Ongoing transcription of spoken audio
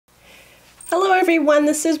everyone,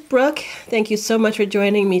 this is Brooke. Thank you so much for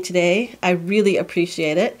joining me today. I really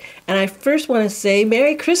appreciate it. And I first want to say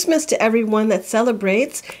Merry Christmas to everyone that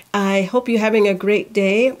celebrates. I hope you're having a great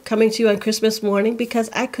day. Coming to you on Christmas morning because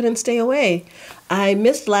I couldn't stay away. I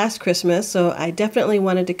missed last Christmas, so I definitely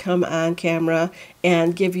wanted to come on camera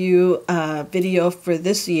and give you a video for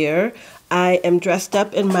this year. I am dressed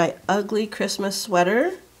up in my ugly Christmas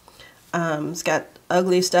sweater. It's got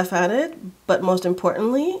ugly stuff on it, but most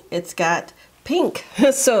importantly, it's got pink.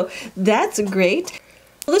 So that's great.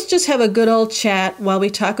 Let's just have a good old chat while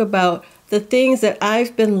we talk about the things that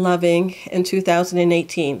I've been loving in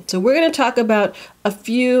 2018. So we're going to talk about a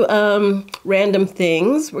few random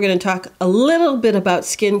things. We're going to talk a little bit about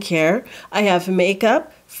skincare. I have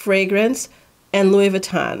makeup, fragrance, and Louis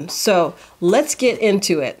Vuitton. So let's get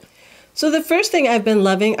into it. So the first thing I've been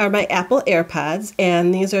loving are my Apple AirPods,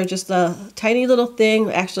 and these are just a tiny little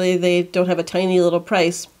thing. Actually, they don't have a tiny little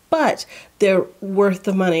price, but they're worth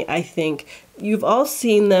the money, I think. You've all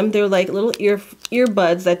seen them. They're like little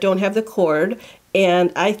earbuds that don't have the cord,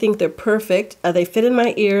 and I think they're perfect. They fit in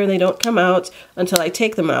my ear, and they don't come out until I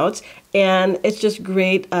take them out. And it's just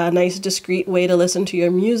great, a nice discreet way to listen to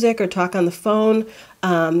your music or talk on the phone.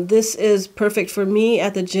 This is perfect for me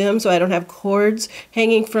at the gym, so I don't have cords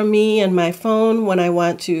hanging from me and my phone when I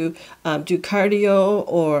want to do cardio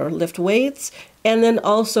or lift weights. And then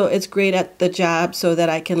also it's great at the job so that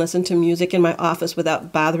I can listen to music in my office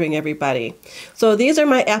without bothering everybody. So these are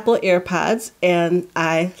my Apple AirPods, and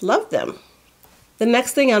I love them. The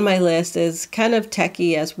next thing on my list is kind of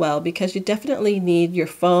techie as well, because you definitely need your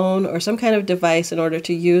phone or some kind of device in order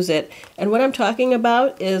to use it. And what I'm talking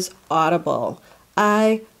about is Audible.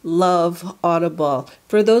 I love Audible.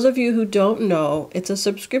 For those of you who don't know, it's a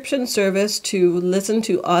subscription service to listen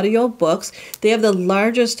to audiobooks. They have the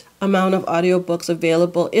largest amount of audiobooks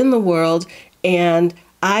available in the world, and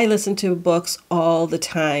I listen to books all the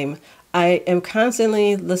time. I am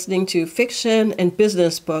constantly listening to fiction and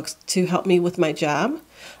business books to help me with my job.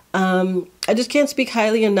 I just can't speak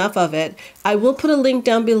highly enough of it. I will put a link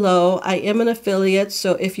down below. I am an affiliate,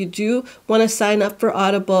 so if you do want to sign up for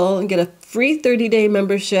Audible and get a free 30-day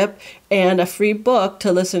membership and a free book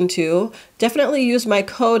to listen to, definitely use my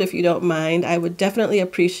code if you don't mind. I would definitely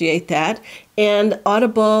appreciate that. And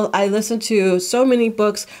Audible, I listen to so many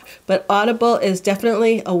books, but Audible is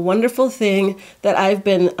definitely a wonderful thing that I've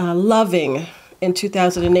been loving in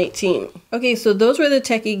 2018. Okay, so those were the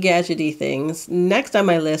techie gadgety things. Next on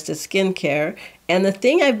my list is skincare. And the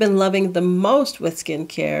thing I've been loving the most with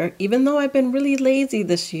skincare, even though I've been really lazy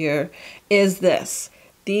this year, is this.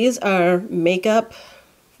 These are makeup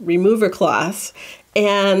remover cloths,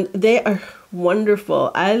 and they are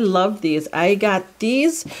wonderful. I love these. I got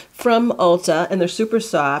these from Ulta, and they're super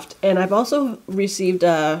soft. And I've also received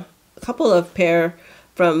a couple of pair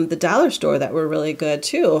from the dollar store that were really good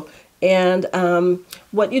too. And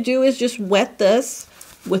what you do is just wet this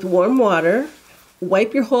with warm water,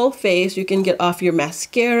 wipe your whole face. You can get off your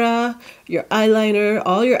mascara, your eyeliner,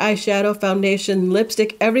 all your eyeshadow, foundation,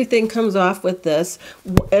 lipstick, everything comes off with this.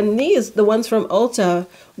 And these, the ones from Ulta,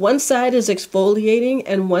 one side is exfoliating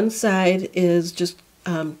and one side is just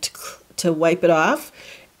to wipe it off.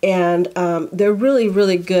 And they're really,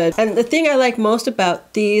 really good. And the thing I like most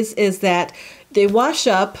about these is that they wash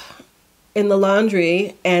up in the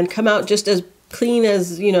laundry and come out just as clean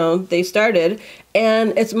as, you know, they started,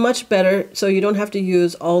 and it's much better, so you don't have to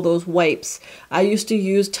use all those wipes. I used to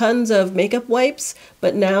use tons of makeup wipes,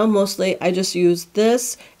 but now mostly I just use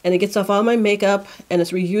this, and it gets off all my makeup, and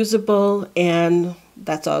it's reusable, and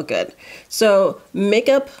that's all good. So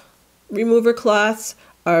makeup remover cloths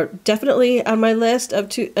are definitely on my list of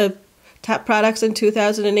top products in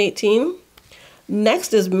 2018.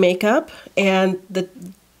 Next is makeup, and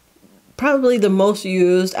probably the most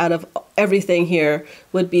used out of everything here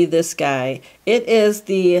would be this guy. It is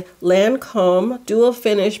the Lancome Dual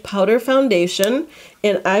Finish Powder Foundation,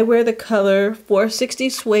 and I wear the color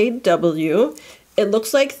 460 Suede W. It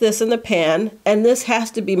looks like this in the pan, and this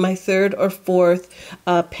has to be my third or fourth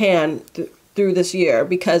pan through this year,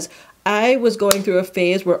 because I was going through a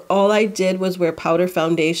phase where all I did was wear powder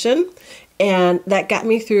foundation, and that got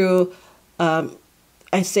me through,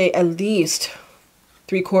 I say at least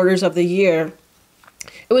 3/4 of the year.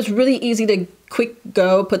 It was really easy to quick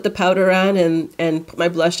go, put the powder on and put my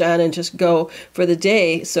blush on and just go for the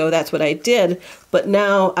day. So that's what I did. But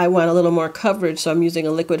now I want a little more coverage, so I'm using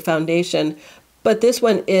a liquid foundation. But this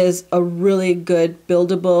one is a really good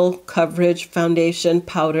buildable coverage foundation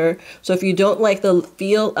powder. So if you don't like the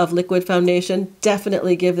feel of liquid foundation,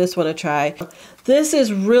 definitely give this one a try. This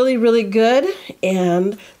is really, really good.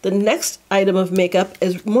 And the next item of makeup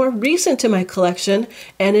is more recent to my collection,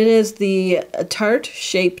 and it is the Tarte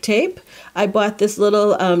Shape Tape. I bought this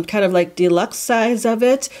little kind of like deluxe size of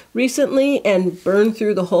it recently and burned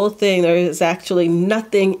through the whole thing. There is actually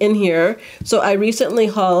nothing in here. So I recently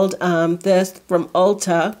hauled this from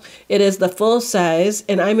Ulta. It is the full size,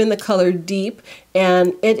 and I'm in the color Deep,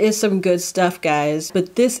 and it is some good stuff, guys.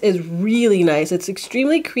 But this is really nice. It's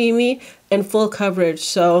extremely creamy and full coverage.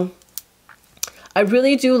 So I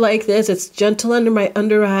really do like this. It's gentle under my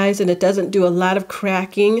under eyes, and it doesn't do a lot of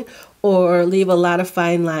cracking or leave a lot of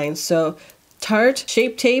fine lines. So Tarte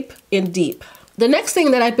Shape Tape in Deep. The next thing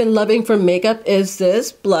that I've been loving for makeup is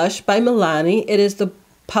this blush by Milani. It is the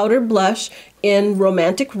powder blush in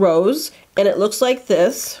Romantic Rose, and it looks like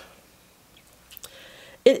this.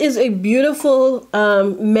 It is a beautiful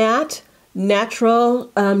matte, natural,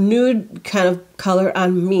 nude kind of color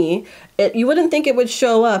on me. You wouldn't think it would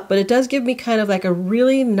show up, but it does give me kind of like a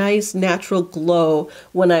really nice natural glow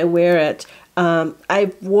when I wear it.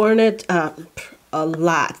 I've worn it a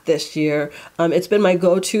lot this year. It's been my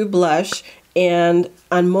go-to blush, and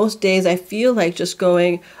on most days I feel like just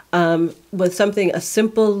going with something, a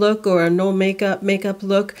simple look or a no makeup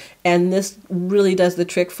look, and this really does the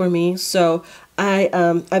trick for me. So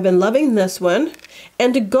I've been loving this one.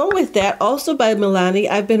 And to go with that, also by Milani,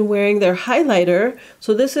 I've been wearing their highlighter.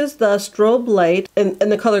 So this is the Strobe Light and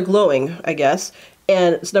the color Glowing, I guess,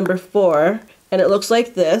 and it's number 4, and it looks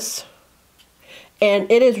like this.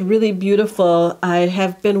 And it is really beautiful. I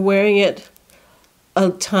have been wearing it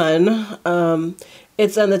a ton.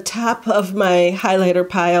 It's on the top of my highlighter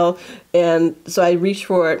pile, and so I reach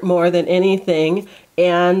for it more than anything.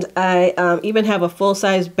 And I even have a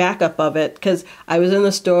full-size backup of it because I was in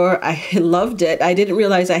the store. I loved it. I didn't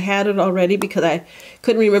realize I had it already because I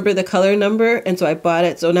couldn't remember the color number, and so I bought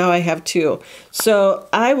it. So now I have 2. So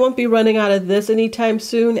I won't be running out of this anytime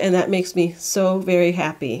soon, and that makes me so very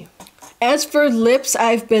happy. As for lips,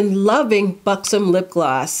 I've been loving Buxom lip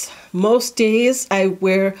gloss. Most days I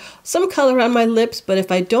wear some color on my lips, but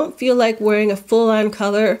if I don't feel like wearing a full-on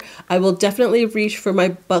color, I will definitely reach for my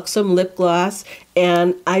Buxom lip gloss.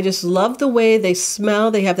 And I just love the way they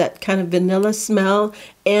smell. They have that kind of vanilla smell,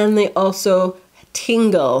 and they also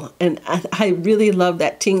tingle, and I really love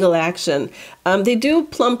that tingle action. They do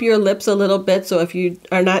plump your lips a little bit, so if you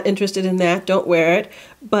are not interested in that, don't wear it.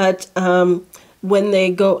 But when they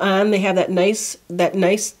go on, they have that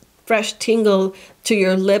nice fresh tingle to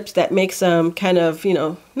your lips that makes them kind of, you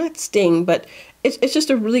know, not sting, but it's just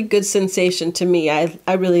a really good sensation to me.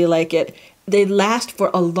 I really like it. They last for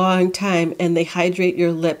a long time, and they hydrate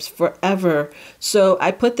your lips forever. So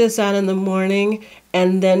I put this on in the morning,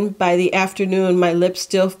 and then by the afternoon, my lips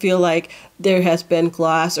still feel like there has been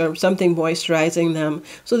gloss or something moisturizing them.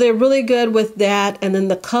 So they're really good with that. And then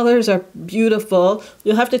the colors are beautiful.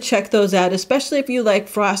 You'll have to check those out, especially if you like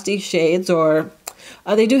frosty shades, or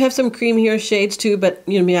they do have some creamier shades too, but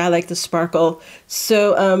you know me, I like the sparkle.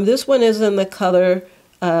 So this one is in the color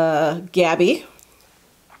Gabby.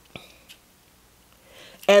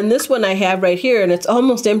 And this one I have right here, and it's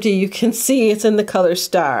almost empty. You can see it's in the color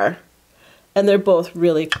Star. And they're both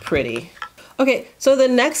really pretty. Okay, so the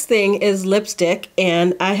next thing is lipstick,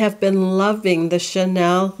 and I have been loving the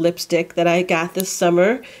Chanel lipstick that I got this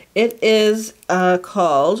summer. It is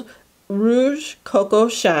called Rouge Coco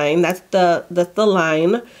Shine. That's the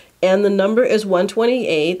line, and the number is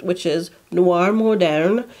 128, which is Noir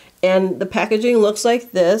Moderne. And the packaging looks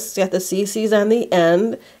like this. It's got the CCs on the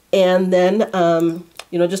end, and then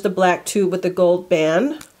you know, just a black tube with the gold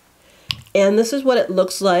band. And this is what it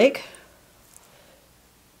looks like.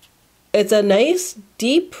 It's a nice,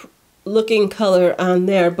 deep looking color on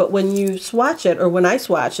there, but when you swatch it, or when I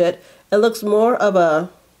swatch it, it looks more of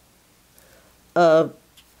a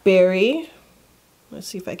berry. Let's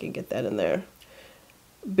see if I can get that in there.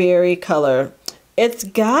 Berry color. It's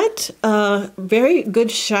got a very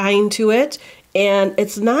good shine to it, and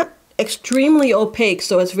it's not extremely opaque,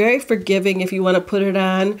 so it's very forgiving if you want to put it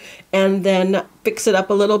on and then fix it up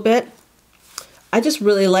a little bit. I just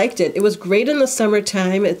really liked it. It was great in the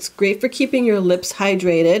summertime. It's great for keeping your lips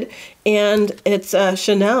hydrated, and it's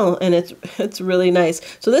Chanel, and it's really nice.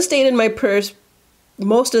 So this stayed in my purse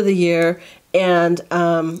most of the year, and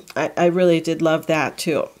I really did love that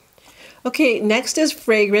too. Okay, next is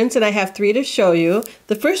fragrance, and I have 3 to show you.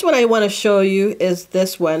 The first one I want to show you is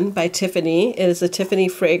this one by Tiffany. It is a Tiffany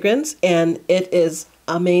fragrance, and it is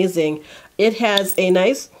amazing. It has a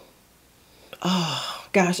nice, oh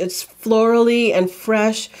gosh, it's florally and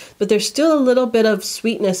fresh, but there's still a little bit of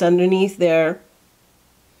sweetness underneath there.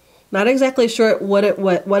 Not exactly sure what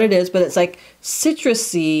it is, but it's like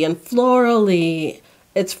citrusy and florally.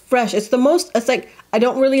 It's fresh. It's the most, it's like, I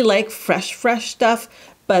don't really like fresh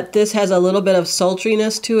stuff, but this has a little bit of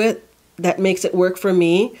sultriness to it that makes it work for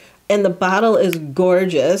me. And the bottle is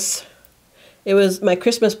gorgeous. It was my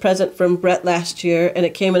Christmas present from Brett last year, and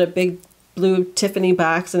it came in a big blue Tiffany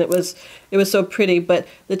box, and it was so pretty. But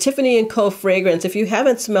the Tiffany & Co. fragrance, if you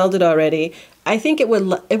haven't smelled it already, I think it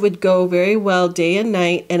would go very well day and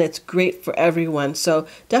night, and it's great for everyone. So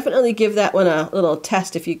definitely give that one a little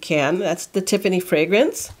test if you can. That's the Tiffany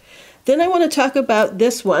fragrance. Then I want to talk about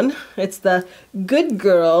this one. It's the Good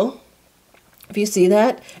Girl. If you see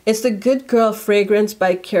that, it's the Good Girl fragrance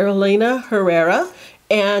by Carolina Herrera,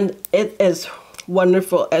 and it is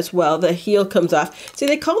wonderful as well. The heel comes off. See,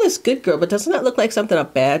 they call this Good Girl, but doesn't that look like something a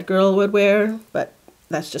bad girl would wear? But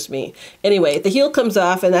that's just me. Anyway, the heel comes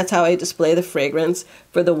off, and that's how I display the fragrance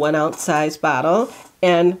for the 1 ounce size bottle.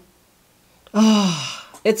 And oh,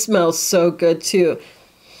 it smells so good too.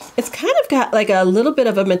 It's kind of got like a little bit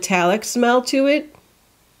of a metallic smell to it.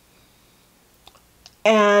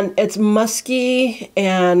 And it's musky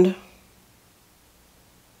and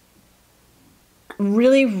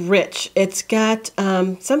really rich. It's got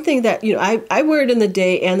something that, you know, I wear it in the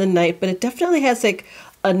day and the night, but it definitely has like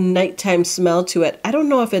a nighttime smell to it. I don't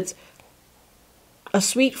know if it's a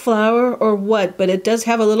sweet flower or what, but it does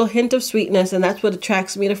have a little hint of sweetness, and that's what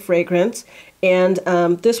attracts me to fragrance. And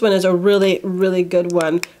this one is a really, really good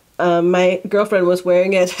one. My girlfriend was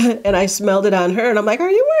wearing it, and I smelled it on her, and I'm like, "Are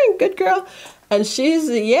you wearing Good Girl?" And she's,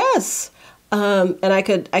 yes. And I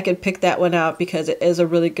could pick that one out because it is a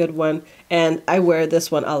really good one, and I wear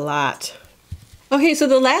this one a lot. Okay, so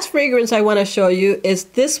the last fragrance I want to show you is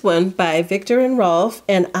this one by Viktor and Rolf,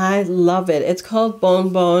 and I love it. It's called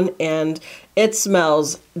Bone Bone, and it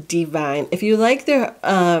smells divine. If you like their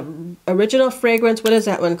original fragrance, what is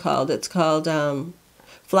that one called? It's called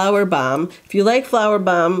Flower Balm. If you like Flower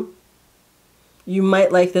Balm, you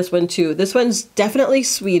might like this one too. This one's definitely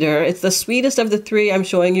sweeter. It's the sweetest of the three I'm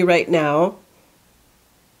showing you right now.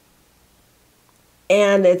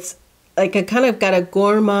 And it's like a kind of got a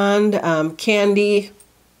gourmand candy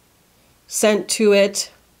scent to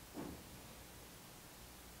it.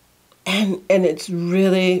 And it's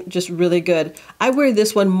really, just really good. I wear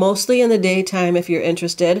this one mostly in the daytime if you're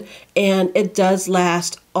interested, and it does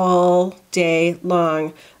last all day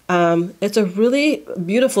long. It's a really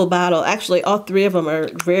beautiful bottle. Actually, all three of them are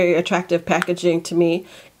very attractive packaging to me.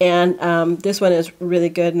 And this one is really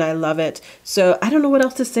good, and I love it. So I don't know what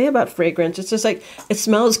else to say about fragrance. It's just like, it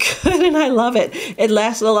smells good, and I love it. It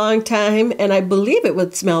lasts a long time, and I believe it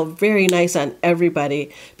would smell very nice on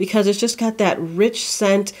everybody because it's just got that rich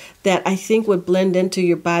scent that I think would blend into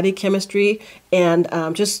your body chemistry and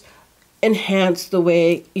just enhance the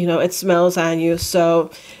way, you know, it smells on you. So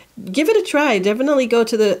give it a try. Definitely go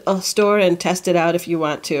to the store and test it out if you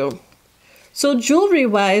want to. So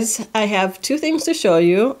jewelry-wise, I have two things to show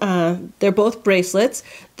you. They're both bracelets.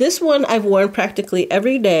 This one I've worn practically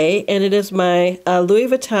every day, and it is my Louis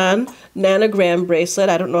Vuitton nanogram bracelet.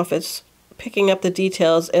 I don't know if it's picking up the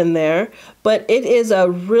details in there, but it is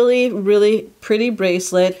a really, really pretty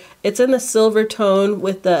bracelet. It's in the silver tone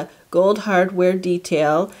with the gold hardware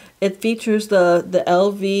detail. It features the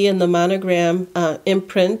LV and the monogram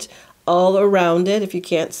imprint all around it if you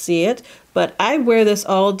can't see it. But I wear this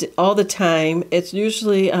all the time. It's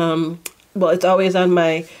usually, well, it's always on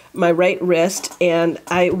my right wrist, and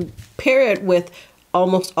I pair it with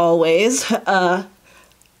almost always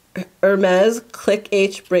Hermes Click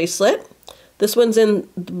H bracelet. This one's in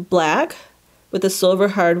black with the silver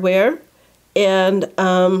hardware, and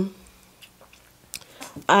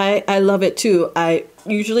I love it too. I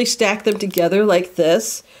usually stack them together like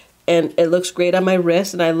this, and it looks great on my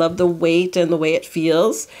wrist, and I love the weight and the way it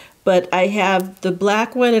feels. But I have the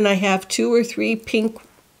black one, and I have 2 or 3 pink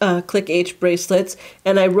Click H bracelets,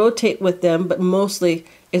 and I rotate with them, but mostly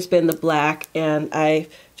it's been the black, and I've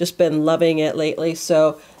just been loving it lately.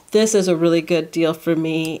 So this is a really good deal for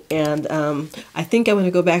me, and I think I'm going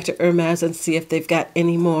to go back to Hermes and see if they've got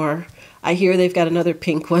any more. I hear they've got another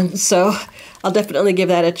pink one, so I'll definitely give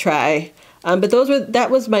that a try. But that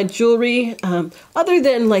was my jewelry, other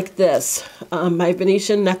than like this, my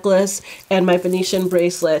Venetian necklace and my Venetian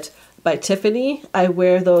bracelet by Tiffany. I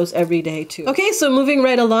wear those every day too. Okay, so moving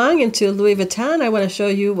right along into Louis Vuitton, I want to show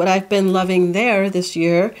you what I've been loving there this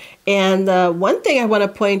year. And one thing I want to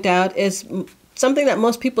point out is something that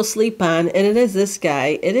most people sleep on, and it is this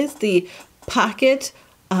guy. It is the Pocket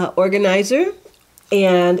Organizer,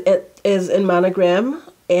 and it is in monogram,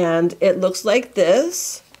 and it looks like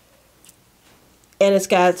this. And it's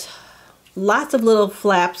got lots of little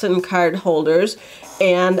flaps and card holders,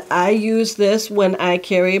 and I use this when I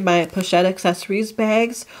carry my pochette accessories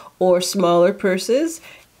bags or smaller purses.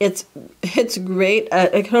 It's great.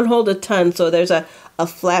 It can hold a ton. So there's a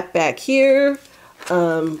flap back here,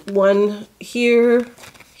 one here,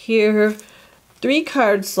 3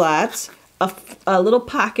 card slots, a little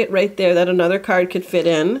pocket right there that another card could fit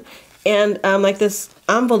in, and like this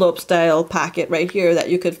envelope style pocket right here that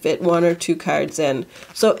you could fit 1 or 2 cards in.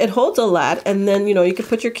 So it holds a lot, and then you could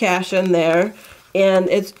put your cash in there, and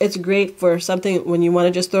it's great for something when you want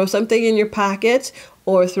to just throw something in your pocket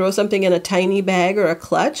or throw something in a tiny bag or a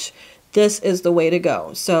clutch. This is the way to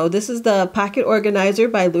go. So this is the Pocket Organizer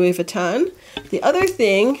by Louis Vuitton. The other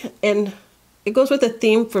thing, and it goes with a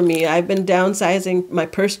theme for me, I've been downsizing my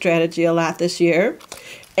purse strategy a lot this year.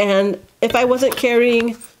 And if I wasn't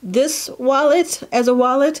carrying this wallet as a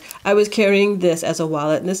wallet, I was carrying this as a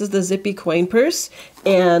wallet. And this is the Zippy coin purse.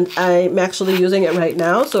 And I'm actually using it right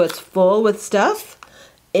now. So it's full with stuff.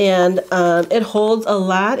 And it holds a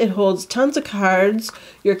lot. It holds tons of cards.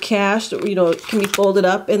 Your cash, can be folded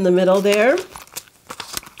up in the middle there.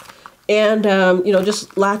 And,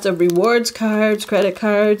 just lots of rewards cards, credit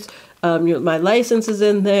cards. My license is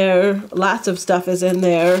in there. Lots of stuff is in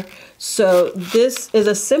there. So this is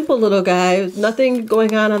a simple little guy. Nothing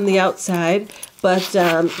going on the outside, but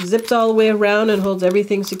zips all the way around and holds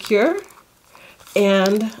everything secure.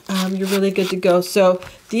 And you're really good to go. So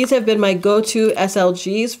these have been my go-to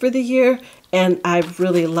SLGs for the year, and I've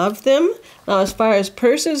really loved them. Now, as far as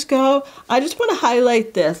purses go, I just want to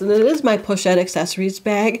highlight this, and it is my pochette accessories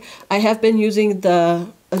bag. I have been using the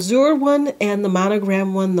Azure one and the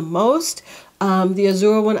monogram one the most. The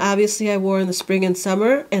Azure one, obviously, I wore in the spring and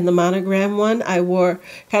summer, and the monogram one I wore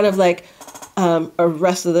kind of like a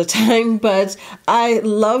rest of the time, but I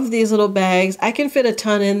love these little bags. I can fit a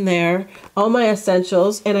ton in there, all my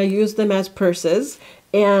essentials, and I use them as purses.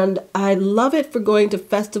 And I love it for going to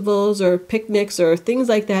festivals or picnics or things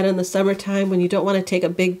like that in the summertime when you don't want to take a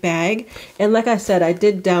big bag. And like I said, I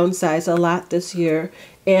did downsize a lot this year.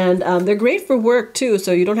 And they're great for work too,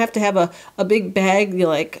 so you don't have to have a big bag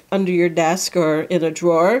like under your desk or in a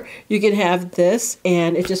drawer. You can have this,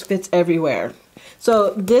 and it just fits everywhere.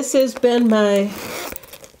 So this has been my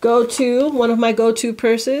one of my go-to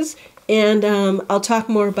purses, and I'll talk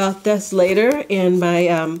more about this later in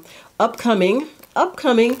my upcoming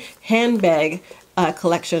handbag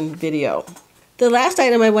collection video. The last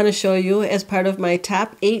item I want to show you as part of my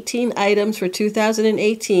top 18 items for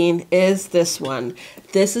 2018 is this one.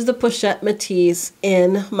 This is the Pochette Matisse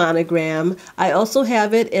in monogram. I also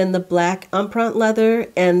have it in the black empreinte leather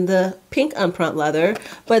and the pink empreinte leather,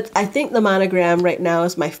 but I think the monogram right now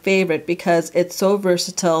is my favorite because it's so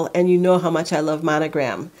versatile, and you know how much I love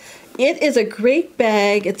monogram. It is a great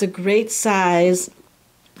bag. It's a great size.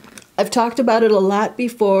 I've talked about it a lot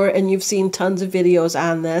before, and you've seen tons of videos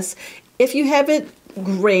on this. If you have it,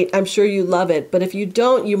 great. I'm sure you love it. But if you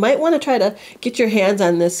don't, you might want to try to get your hands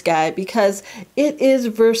on this guy because it is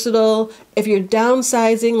versatile. If you're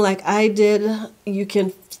downsizing like I did, you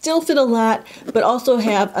can still fit a lot, but also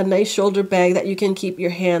have a nice shoulder bag that you can keep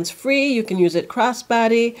your hands free. You can use it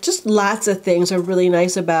crossbody. Just lots of things are really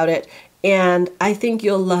nice about it. And I think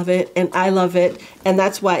you'll love it, and I love it. And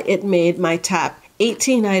that's why it made my top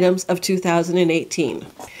 18 items of 2018.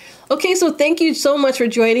 Okay, so thank you so much for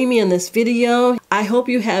joining me in this video. I hope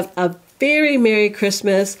you have a very Merry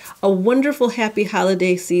Christmas, a wonderful happy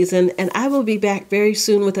holiday season, and I will be back very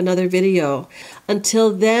soon with another video.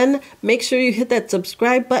 Until then, make sure you hit that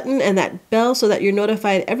subscribe button and that bell so that you're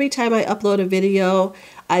notified every time I upload a video.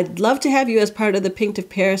 I'd love to have you as part of the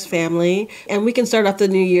pink2paris family, and we can start off the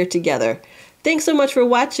new year together. Thanks so much for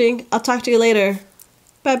watching. I'll talk to you later.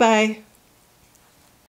 Bye-bye.